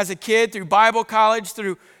as a kid, through Bible college,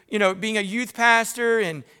 through, being a youth pastor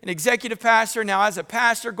and an executive pastor, now as a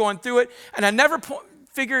pastor going through it. And I never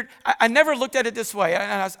I never looked at it this way.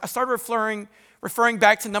 And I started referring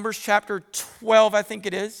back to Numbers chapter 12, I think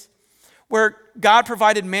it is, where God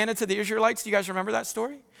provided manna to the Israelites. Do you guys remember that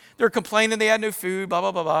story? They're complaining they had no food, blah,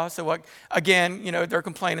 blah, blah, blah. So again, they're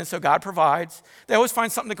complaining, so God provides. They always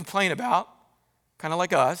find something to complain about, kind of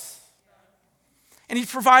like us. And he's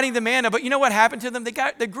providing the manna, but you know what happened to them?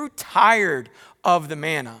 They grew tired of the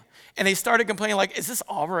manna. And they started complaining like, is this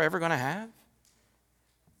all we're ever going to have?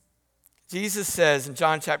 Jesus says in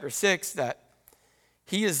John chapter 6 that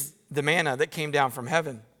he is the manna that came down from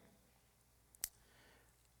heaven.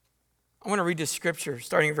 I want to read this scripture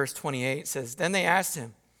starting in verse 28. It says, then they asked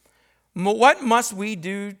him, what must we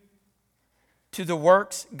do to the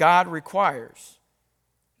works God requires?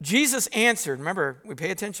 Jesus answered, remember, we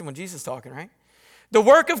pay attention when Jesus is talking, right? The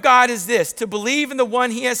work of God is this, to believe in the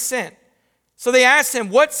one he has sent. So they asked him,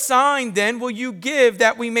 what sign then will you give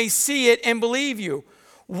that we may see it and believe you?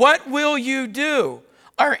 What will you do?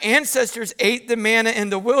 Our ancestors ate the manna in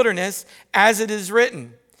the wilderness, as it is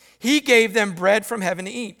written. He gave them bread from heaven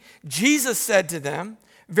to eat. Jesus said to them,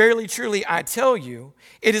 verily, truly, I tell you,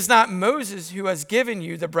 it is not Moses who has given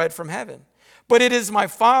you the bread from heaven, but it is my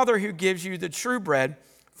Father who gives you the true bread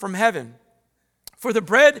from heaven. For the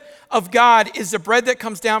bread of God is the bread that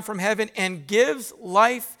comes down from heaven and gives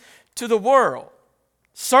life to the world.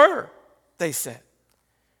 Sir, they said,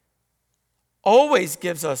 always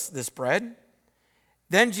gives us this bread.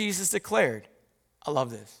 Then Jesus declared, I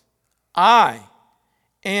love this, I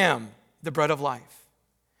am the bread of life.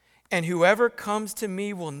 And whoever comes to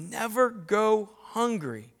me will never go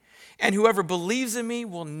hungry. and whoever believes in me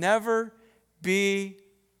will never be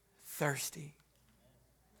thirsty.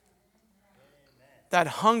 That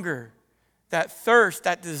hunger, that thirst,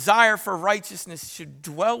 that desire for righteousness should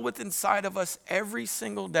dwell within inside of us every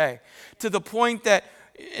single day, to the point that,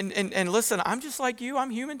 and listen, I'm just like you, I'm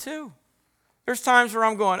human too. There's times where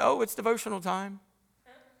I'm going, oh, it's devotional time.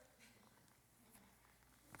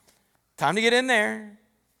 Time to get in there.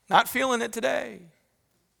 Not feeling it today.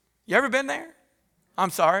 You ever been there?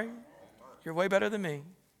 I'm sorry. You're way better than me.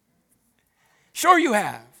 Sure you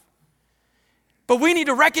have. But we need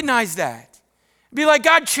to recognize that. Be like,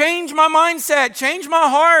 God, change my mindset, change my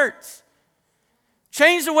heart,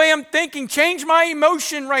 change the way I'm thinking, change my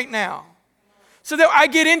emotion right now so that I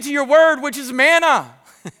get into your word, which is manna,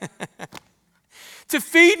 to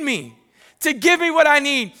feed me, to give me what I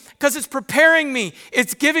need, because it's preparing me,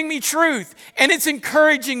 it's giving me truth, and it's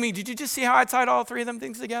encouraging me. Did you just see how I tied all three of them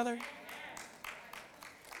things together?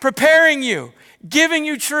 Preparing you, giving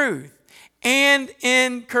you truth, and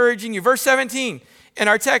encouraging you. Verse 17 in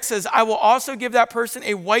our text says, I will also give that person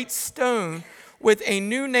a white stone with a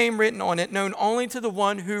new name written on it, known only to the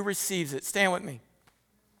one who receives it. Stand with me.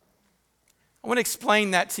 I want to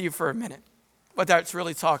explain that to you for a minute, what that's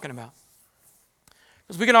really talking about.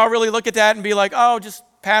 Because we can all really look at that and be like, oh, just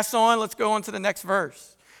pass on, let's go on to the next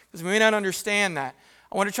verse. Because we may not understand that.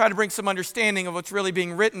 I want to try to bring some understanding of what's really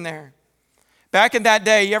being written there. Back in that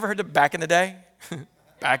day, you ever heard of back in the day?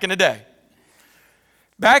 Back in the day.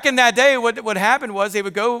 Back in that day, what happened was they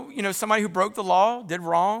would go, somebody who broke the law, did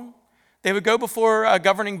wrong. They would go before a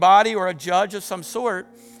governing body or a judge of some sort.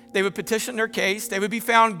 They would petition their case. They would be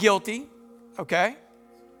found guilty, okay?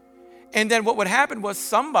 And then what would happen was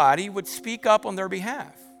somebody would speak up on their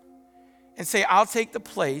behalf and say, I'll take the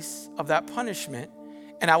place of that punishment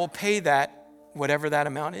and I will pay that, whatever that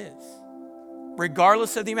amount is.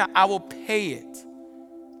 Regardless of the amount, I will pay it.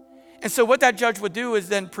 And so what that judge would do is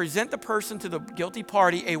then present the person to the guilty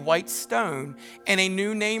party a white stone and a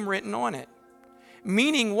new name written on it.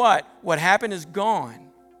 Meaning what? What happened is gone.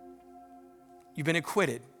 You've been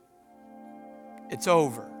acquitted. It's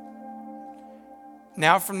over.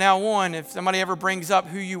 Now, from now on, if somebody ever brings up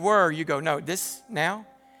who you were, you go, no, this now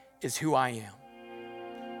is who I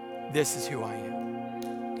am. This is who I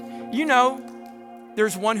am. You know,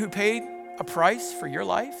 there's one who paid a price for your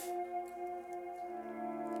life.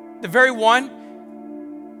 The very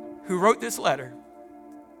one who wrote this letter,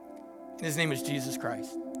 and his name is Jesus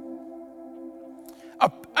Christ.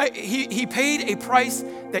 He paid a price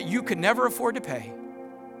that you could never afford to pay.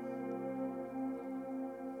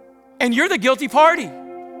 And you're the guilty party.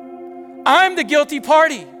 I'm the guilty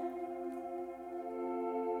party.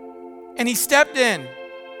 And he stepped in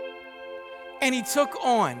and he took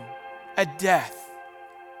on a death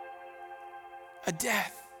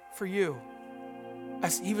for you.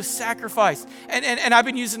 He was sacrificed. And I've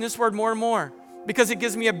been using this word more and more because it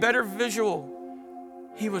gives me a better visual.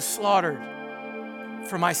 He was slaughtered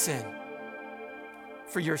for my sin,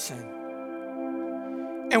 for your sin.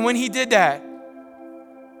 And when he did that,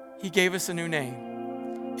 he gave us a new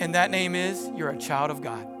name. And that name is, you're a child of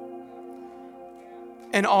God.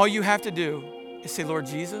 And all you have to do is say, Lord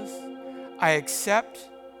Jesus, I accept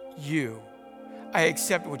you. I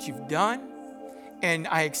accept what you've done. And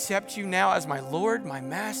I accept you now as my Lord, my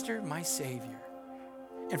Master, my Savior.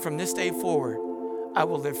 And from this day forward, I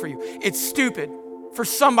will live for you. It's stupid for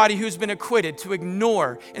somebody who's been acquitted to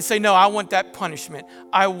ignore and say, no, I want that punishment.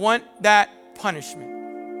 I want that punishment.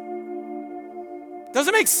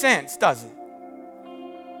 Doesn't make sense, does it?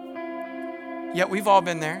 Yet we've all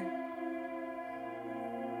been there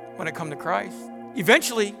when it comes to Christ.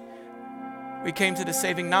 Eventually, we came to the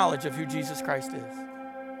saving knowledge of who Jesus Christ is.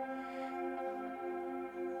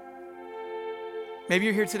 Maybe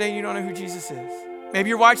you're here today and you don't know who Jesus is. Maybe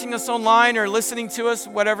you're watching us online or listening to us,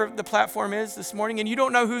 whatever the platform is this morning, and you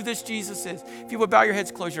don't know who this Jesus is. If you would bow your heads,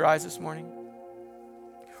 close your eyes this morning.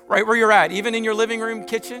 Right where you're at, even in your living room,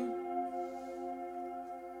 kitchen.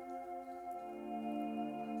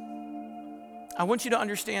 I want you to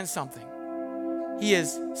understand something. He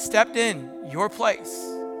has stepped in your place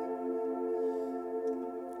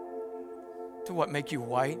to what make you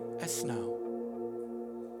white as snow.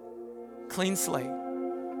 Clean slate.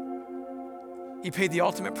 He paid the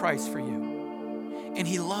ultimate price for you. And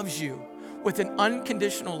he loves you with an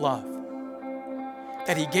unconditional love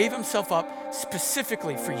that he gave himself up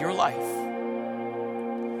specifically for your life.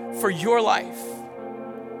 For your life.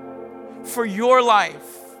 For your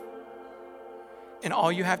life. And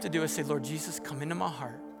all you have to do is say, Lord Jesus, come into my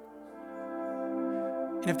heart.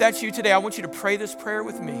 And if that's you today, I want you to pray this prayer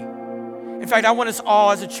with me. In fact, I want us all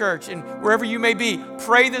as a church, and wherever you may be,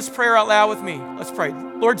 pray this prayer out loud with me. Let's pray.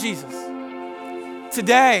 Lord Jesus,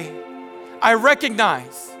 today I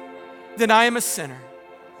recognize that I am a sinner,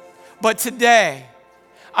 but today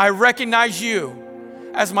I recognize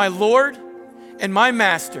you as my Lord and my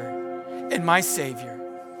Master and my Savior.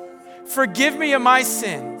 Forgive me of my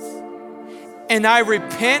sins, and I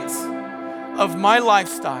repent of my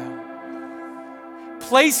lifestyle.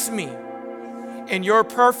 Place me in your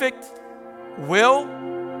perfect will,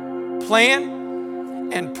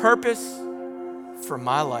 plan, and purpose for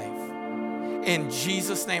my life. In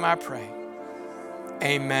Jesus' name I pray.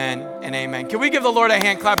 Amen and amen. Can we give the Lord a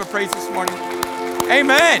hand clap of praise this morning?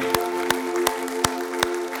 Amen.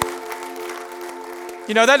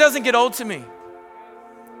 You know, that doesn't get old to me.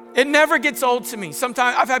 It never gets old to me.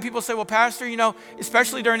 Sometimes I've had people say, well, Pastor, you know,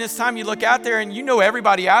 especially during this time, you look out there and you know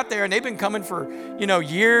everybody out there and they've been coming for, you know,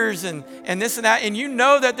 years and this and that. And you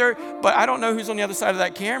know that but I don't know who's on the other side of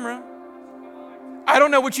that camera. I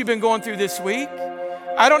don't know what you've been going through this week.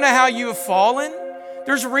 I don't know how you have fallen.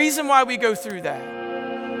 There's a reason why we go through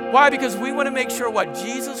that. Why? Because we want to make sure what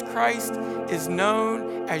Jesus Christ is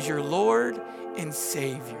known as your Lord and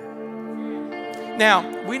Savior.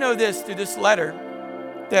 Now, we know this through this letter,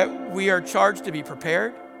 that we are charged to be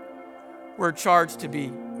prepared. We're charged to be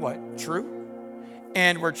what? True.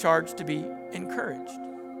 And we're charged to be encouraged.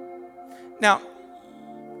 Now,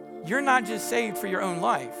 you're not just saved for your own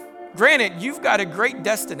life. Granted, you've got a great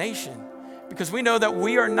destination because we know that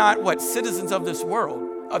we are not what? Citizens of this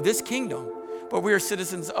world, of this kingdom, but we are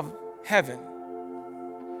citizens of heaven.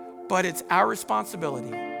 But it's our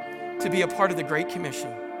responsibility to be a part of the Great Commission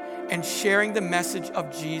and sharing the message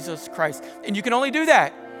of Jesus Christ. And you can only do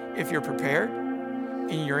that if you're prepared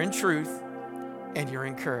and you're in truth and you're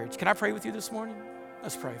encouraged. Can I pray with you this morning?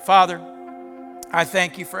 Let's pray. Father, I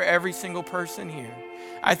thank you for every single person here.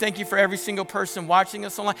 I thank you for every single person watching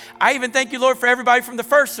us online. I even thank you, Lord, for everybody from the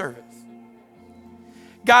first service.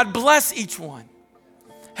 God, bless each one.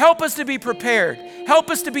 Help us to be prepared. Help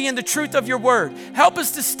us to be in the truth of your word. Help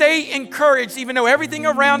us to stay encouraged, even though everything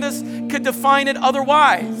around us could define it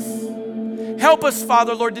otherwise. Help us,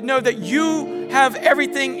 Father, Lord, to know that you have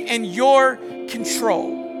everything in your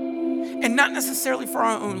control. And not necessarily for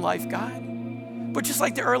our own life, God, but just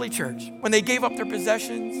like the early church, when they gave up their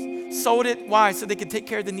possessions, sold it. Why? So they could take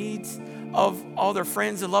care of the needs of all their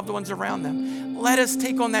friends and loved ones around them. Let us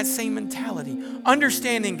take on that same mentality,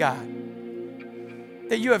 understanding, God,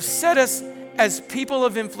 that you have set us as people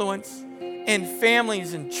of influence in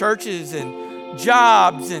families and churches and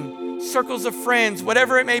jobs and circles of friends,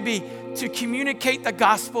 whatever it may be, to communicate the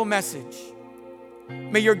gospel message.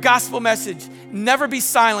 May your gospel message never be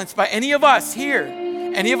silenced by any of us here,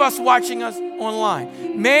 any of us watching us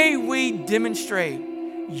online. May we demonstrate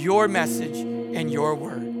your message and your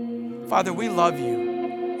word. Father, we love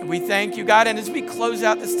you and we thank you, God. And as we close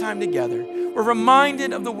out this time together, we're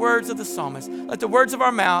reminded of the words of the psalmist. Let the words of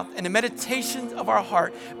our mouth and the meditations of our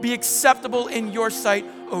heart be acceptable in your sight,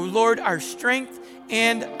 O Lord, our strength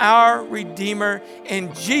and our Redeemer.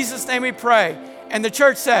 In Jesus' name we pray. And the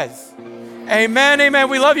church says, amen, amen.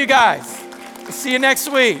 We love you guys. We'll see you next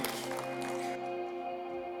week.